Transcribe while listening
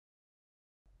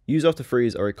Use after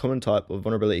frees are a common type of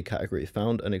vulnerability category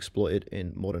found and exploited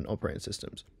in modern operating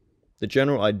systems. The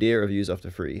general idea of use after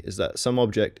free is that some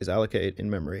object is allocated in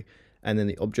memory, and then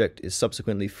the object is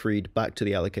subsequently freed back to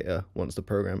the allocator once the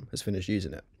program has finished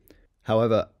using it.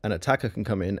 However, an attacker can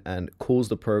come in and cause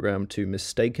the program to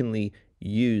mistakenly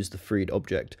use the freed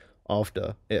object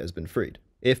after it has been freed.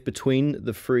 If between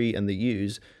the free and the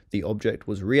use, the object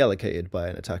was reallocated by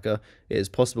an attacker, it is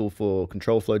possible for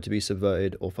control flow to be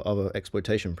subverted or for other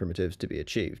exploitation primitives to be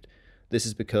achieved. This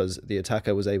is because the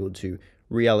attacker was able to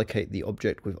reallocate the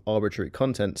object with arbitrary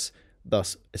contents,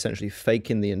 thus essentially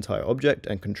faking the entire object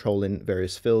and controlling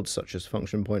various fields such as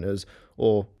function pointers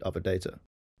or other data.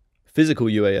 Physical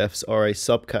UAFs are a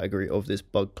subcategory of this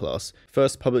bug class,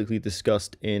 first publicly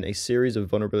discussed in a series of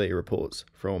vulnerability reports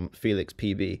from Felix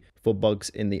PB for bugs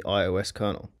in the iOS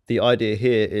kernel. The idea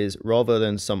here is rather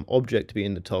than some object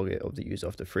being the target of the use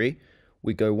after free,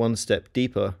 we go one step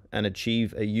deeper and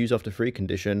achieve a use after free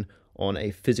condition on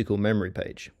a physical memory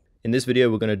page. In this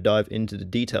video, we're going to dive into the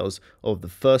details of the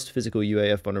first physical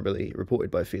UAF vulnerability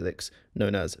reported by Felix,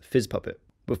 known as PhysPuppet.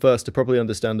 But first, to properly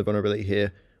understand the vulnerability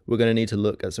here, we're going to need to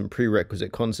look at some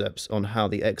prerequisite concepts on how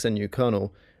the XNU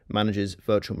kernel manages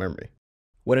virtual memory.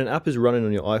 When an app is running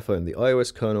on your iPhone, the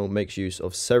iOS kernel makes use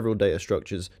of several data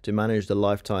structures to manage the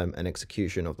lifetime and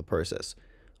execution of the process.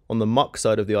 On the muck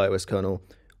side of the iOS kernel,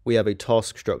 we have a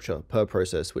task structure per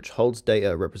process which holds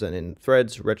data representing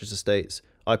threads, register states,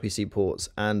 IPC ports,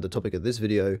 and the topic of this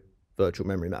video, virtual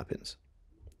memory mappings.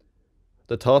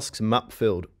 The task's map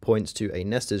field points to a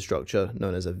nested structure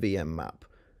known as a VM map.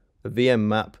 A VM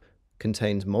map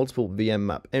contains multiple VM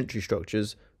map entry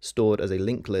structures stored as a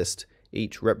linked list,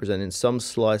 each representing some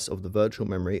slice of the virtual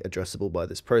memory addressable by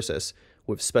this process,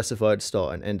 with specified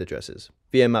start and end addresses.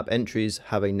 VM map entries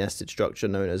have a nested structure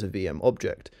known as a VM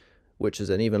object, which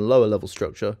is an even lower level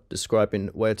structure describing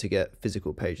where to get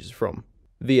physical pages from.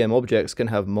 VM objects can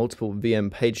have multiple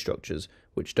VM page structures,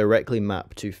 which directly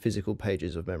map to physical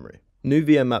pages of memory. New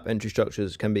VM map entry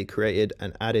structures can be created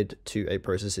and added to a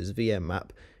process's VM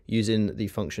map using the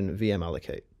function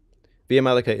vmallocate.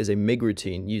 Vmallocate is a MIG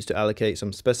routine used to allocate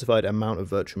some specified amount of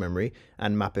virtual memory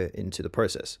and map it into the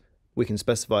process. We can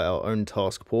specify our own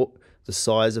task port, the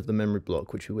size of the memory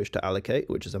block which we wish to allocate,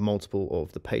 which is a multiple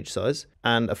of the page size,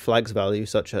 and a flags value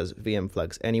such as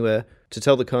vmFlagsAnywhere to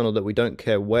tell the kernel that we don't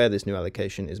care where this new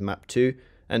allocation is mapped to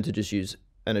and to just use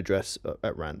an address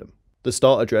at random. The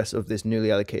start address of this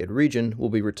newly allocated region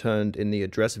will be returned in the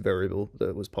address variable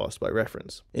that was passed by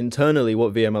reference. Internally,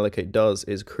 what vmallocate does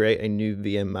is create a new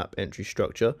VM map entry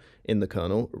structure in the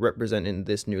kernel representing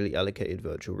this newly allocated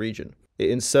virtual region. It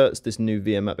inserts this new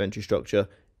VM map entry structure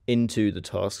into the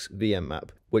task's VM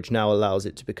map, which now allows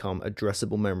it to become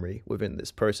addressable memory within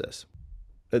this process.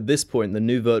 At this point, the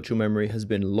new virtual memory has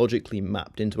been logically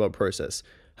mapped into our process.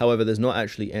 However, there's not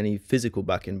actually any physical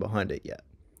backend behind it yet.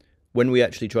 When we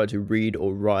actually try to read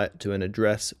or write to an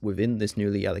address within this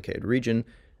newly allocated region,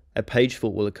 a page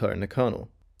fault will occur in the kernel.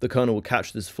 The kernel will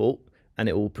catch this fault and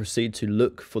it will proceed to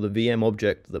look for the VM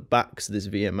object that backs this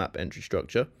VM map entry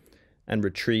structure and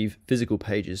retrieve physical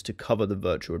pages to cover the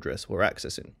virtual address we're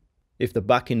accessing. If the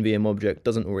backing VM object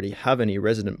doesn't already have any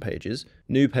resident pages,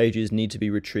 new pages need to be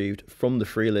retrieved from the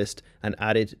free list and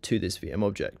added to this VM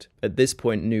object. At this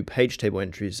point, new page table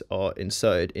entries are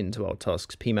inserted into our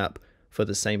task's PMAP for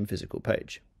the same physical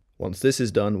page. Once this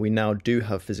is done, we now do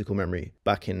have physical memory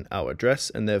back in our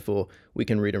address, and therefore we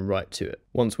can read and write to it.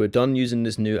 Once we're done using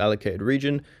this new allocated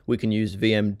region, we can use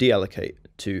VM deallocate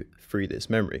to free this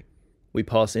memory. We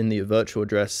pass in the virtual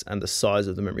address and the size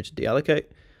of the memory to deallocate.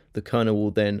 The kernel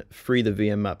will then free the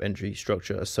VM map entry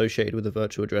structure associated with the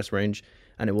virtual address range,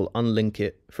 and it will unlink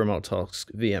it from our task's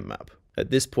VM map. At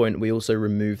this point, we also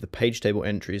remove the page table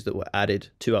entries that were added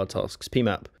to our task's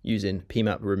PMAP using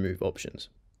PMAP remove options.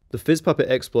 The PhysPuppet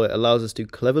exploit allows us to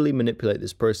cleverly manipulate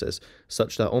this process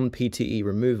such that on PTE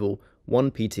removal, one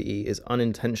PTE is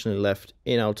unintentionally left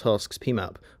in our task's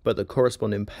PMAP, but the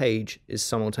corresponding page is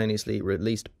simultaneously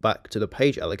released back to the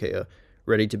page allocator,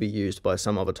 ready to be used by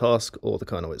some other task or the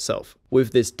kernel itself.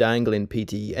 With this dangling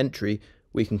PTE entry,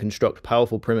 we can construct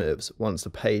powerful primitives once the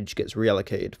page gets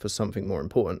reallocated for something more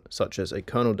important, such as a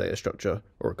kernel data structure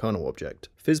or a kernel object.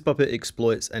 PhysPuppet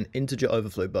exploits an integer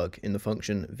overflow bug in the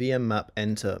function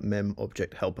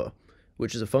vmmap_enter_mem_object_helper,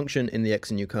 which is a function in the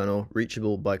XNU kernel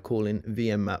reachable by calling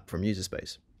vmmap from user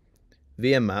space.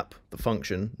 vmmap, the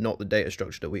function, not the data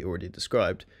structure that we already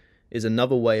described, is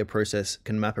another way a process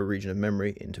can map a region of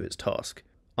memory into its task.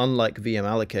 Unlike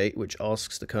vmallocate, which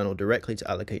asks the kernel directly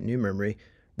to allocate new memory,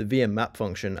 the vmmap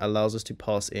function allows us to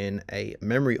pass in a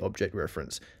memory object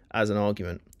reference as an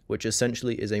argument, which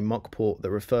essentially is a mock port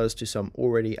that refers to some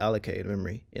already allocated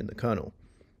memory in the kernel.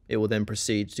 It will then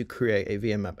proceed to create a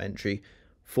VMMap entry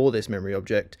for this memory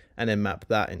object and then map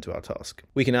that into our task.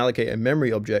 We can allocate a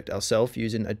memory object ourselves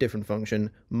using a different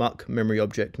function, muck memory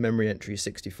object memory entry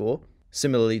 64.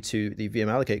 Similarly to the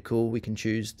vmallocate call, we can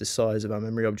choose the size of our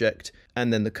memory object,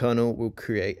 and then the kernel will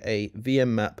create a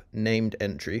vmmap named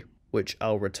entry, which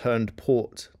our returned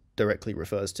port directly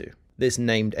refers to. This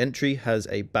named entry has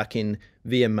a backend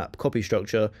vmmap copy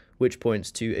structure, which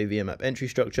points to a vmmap entry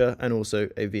structure and also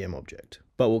a VM object.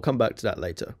 But we'll come back to that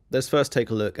later. Let's first take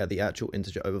a look at the actual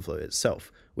integer overflow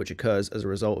itself, which occurs as a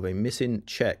result of a missing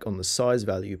check on the size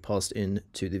value passed in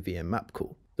to the vmmap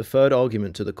call. The third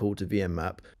argument to the call to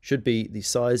vmmap should be the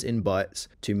size in bytes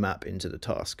to map into the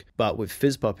task. But with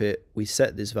PhysPuppet, we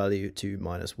set this value to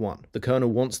 -1. The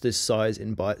kernel wants this size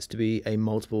in bytes to be a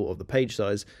multiple of the page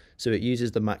size, so it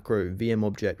uses the macro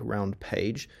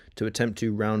vmObject_roundPage to attempt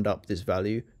to round up this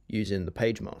value using the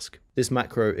page mask. This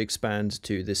macro expands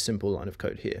to this simple line of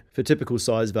code here. For typical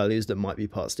size values that might be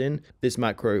passed in, this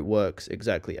macro works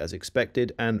exactly as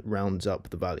expected and rounds up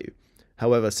the value.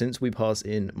 However, since we pass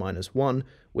in -1,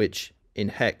 which in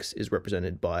hex is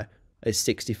represented by a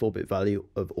 64-bit value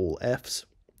of all f's,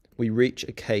 we reach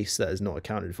a case that is not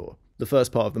accounted for. The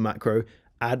first part of the macro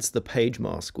adds the page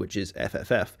mask, which is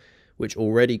FFF, which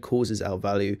already causes our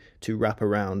value to wrap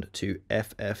around to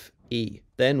FFE.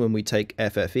 Then when we take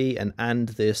FFE and AND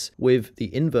this with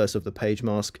the inverse of the page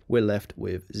mask, we're left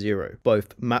with 0.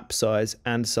 Both map size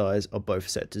and size are both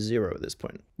set to 0 at this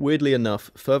point. Weirdly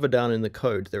enough, further down in the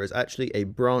code, there is actually a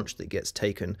branch that gets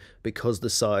taken because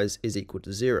the size is equal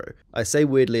to 0. I say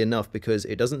weirdly enough because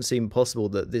it doesn't seem possible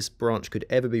that this branch could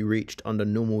ever be reached under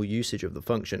normal usage of the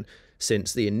function,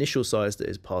 since the initial size that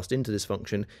is passed into this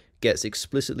function gets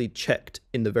explicitly checked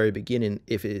in the very beginning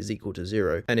if it is equal to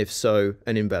 0, and if so,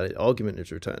 an invalid argument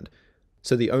is returned.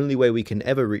 So the only way we can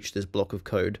ever reach this block of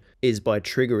code is by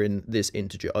triggering this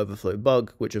integer overflow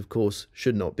bug, which of course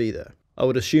should not be there. I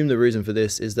would assume the reason for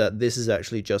this is that this is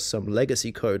actually just some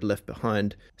legacy code left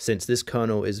behind, since this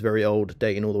kernel is very old,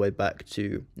 dating all the way back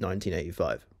to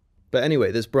 1985. But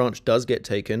anyway, this branch does get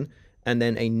taken, and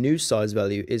then a new size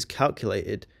value is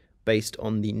calculated based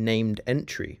on the named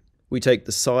entry. We take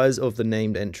the size of the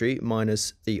named entry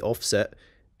minus the offset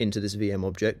into this VM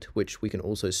object, which we can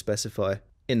also specify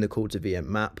in the call to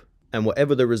vmmap, and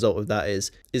whatever the result of that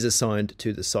is assigned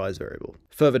to the size variable.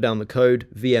 Further down the code,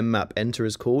 vmmap enter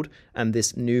is called, and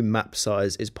this new map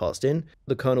size is passed in.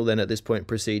 The kernel then at this point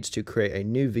proceeds to create a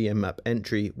new vmmap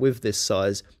entry with this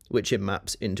size, which it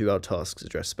maps into our task's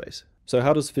address space. So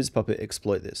how does PhysPuppet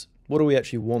exploit this? What do we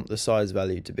actually want the size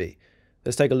value to be?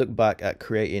 Let's take a look back at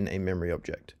creating a memory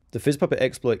object. The PhysPuppet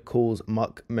exploit calls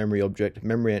muck memory object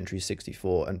memory entry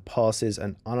 64 and passes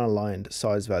an unaligned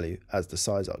size value as the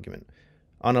size argument.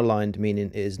 Unaligned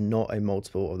meaning it is not a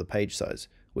multiple of the page size,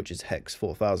 which is hex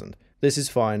 4000. This is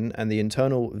fine, and the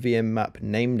internal vmmap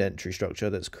named entry structure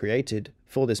that's created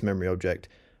for this memory object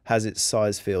has its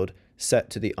size field set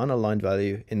to the unaligned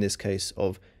value, in this case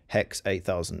of hex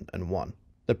 8001.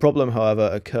 The problem, however,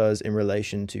 occurs in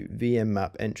relation to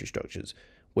vmmap entry structures,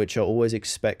 which are always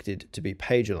expected to be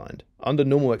page aligned. Under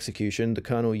normal execution, the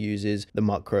kernel uses the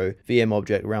macro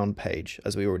vmObject_roundPage,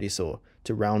 as we already saw,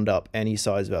 to round up any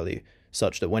size value,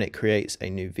 such that when it creates a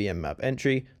new vmmap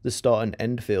entry, the start and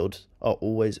end fields are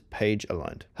always page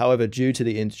aligned. However, due to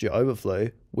the integer overflow,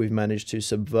 we've managed to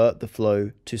subvert the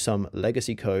flow to some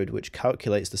legacy code which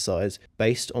calculates the size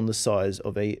based on the size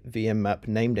of a vmmap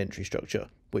named entry structure,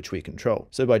 which we control.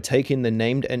 So by taking the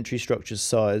named entry structure's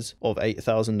size of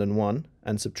 8001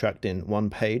 and subtracting one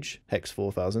page, hex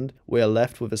 4000, we are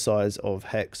left with a size of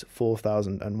hex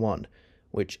 4001,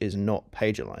 which is not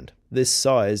page aligned. This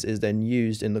size is then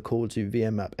used in the call to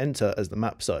vmmap enter as the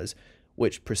map size,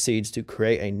 which proceeds to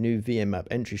create a new vmmap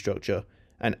entry structure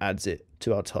and adds it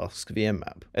to our task's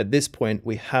vmmap. At this point,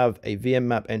 we have a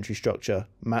vmmap entry structure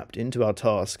mapped into our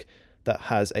task that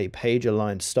has a page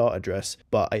aligned start address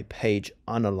but a page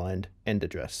unaligned end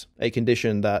address, a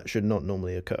condition that should not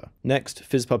normally occur. Next,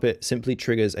 PhysPuppet simply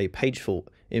triggers a page fault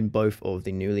in both of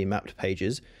the newly mapped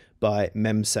pages by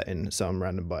memsetting some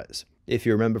random bytes. If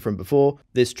you remember from before,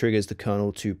 this triggers the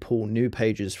kernel to pull new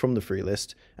pages from the free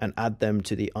list and add them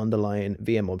to the underlying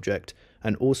VM object,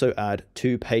 and also add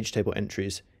 2 page table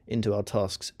entries into our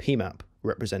task's pmap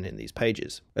representing these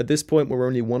pages. At this point, we're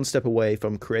only one step away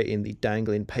from creating the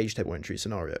dangling page table entry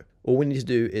scenario. All we need to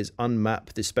do is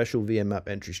unmap the special vmmap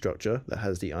entry structure that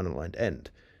has the unaligned end.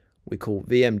 We call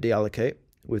vmdeallocate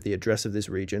with the address of this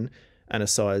region and a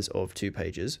size of 2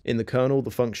 pages. In the kernel,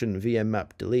 the function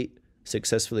vmmapDelete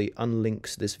successfully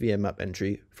unlinks this vmmap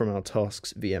entry from our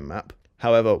task's vmmap.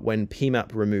 However, when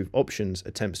pmap remove options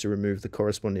attempts to remove the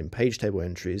corresponding page table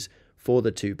entries for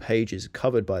the 2 pages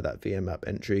covered by that vmmap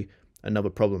entry, another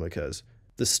problem occurs.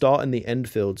 The start and the end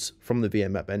fields from the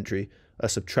vmmap entry are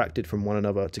subtracted from one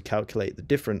another to calculate the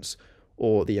difference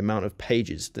or the amount of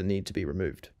pages that need to be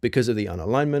removed. Because of the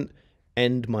unalignment,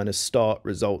 end minus start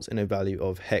results in a value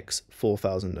of hex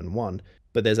 4001,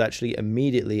 but there's actually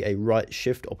immediately a right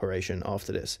shift operation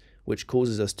after this, which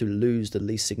causes us to lose the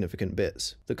least significant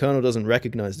bits. The kernel doesn't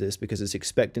recognize this because it's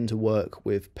expecting to work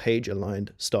with page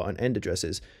aligned start and end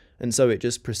addresses, and so it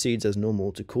just proceeds as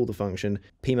normal to call the function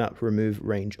pmap remove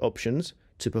range options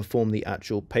to perform the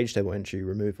actual page table entry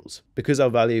removals. Because our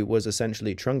value was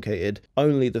essentially truncated,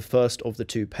 only the first of the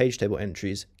 2 page table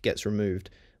entries gets removed,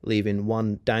 leaving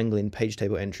one dangling page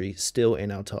table entry still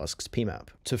in our task's pmap.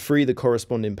 To free the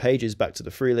corresponding pages back to the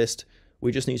free list,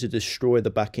 we just need to destroy the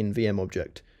backend VM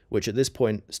object, which at this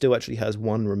point still actually has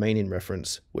one remaining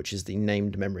reference, which is the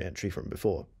named memory entry from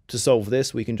before. To solve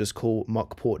this, we can just call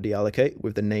muckport deallocate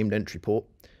with the named entry port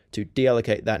to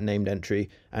deallocate that named entry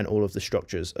and all of the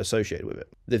structures associated with it.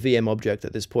 The VM object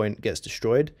at this point gets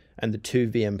destroyed, and the 2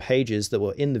 VM pages that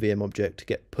were in the VM object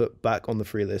get put back on the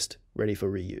free list, ready for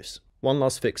reuse. One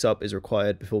last fix-up is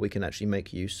required before we can actually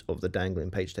make use of the dangling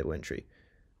page table entry.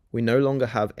 We no longer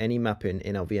have any mapping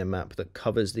in our VM map that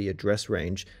covers the address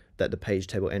range that the page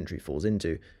table entry falls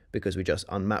into, because we just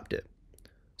unmapped it.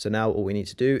 So now all we need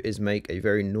to do is make a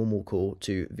very normal call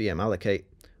to VM allocate,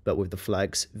 but with the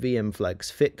flags VM flags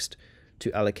fixed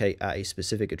to allocate at a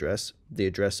specific address, the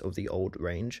address of the old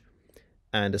range,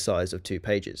 and a size of 2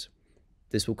 pages.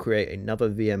 This will create another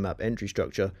VM map entry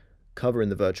structure covering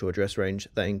the virtual address range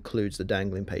that includes the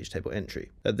dangling page table entry.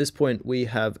 At this point, we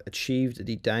have achieved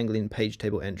the dangling page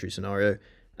table entry scenario,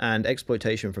 and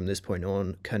exploitation from this point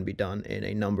on can be done in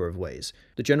a number of ways.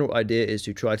 The general idea is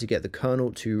to try to get the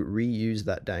kernel to reuse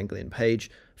that dangling page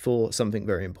for something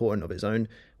very important of its own,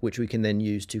 which we can then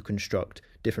use to construct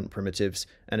different primitives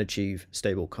and achieve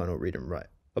stable kernel read and write.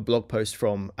 A blog post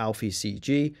from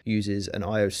AlfieCG uses an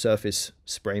IOSurface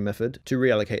spray method to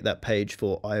reallocate that page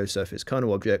for IOSurface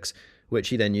kernel objects, which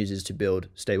he then uses to build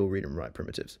stable read and write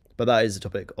primitives. But that is the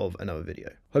topic of another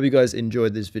video. Hope you guys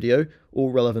enjoyed this video.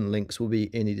 All relevant links will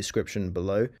be in the description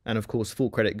below. And of course, full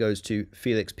credit goes to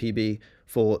FelixPB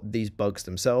for these bugs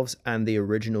themselves and the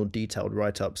original detailed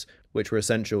write-ups, which were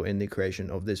essential in the creation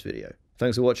of this video.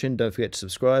 Thanks for watching. Don't forget to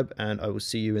subscribe, and I will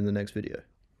see you in the next video.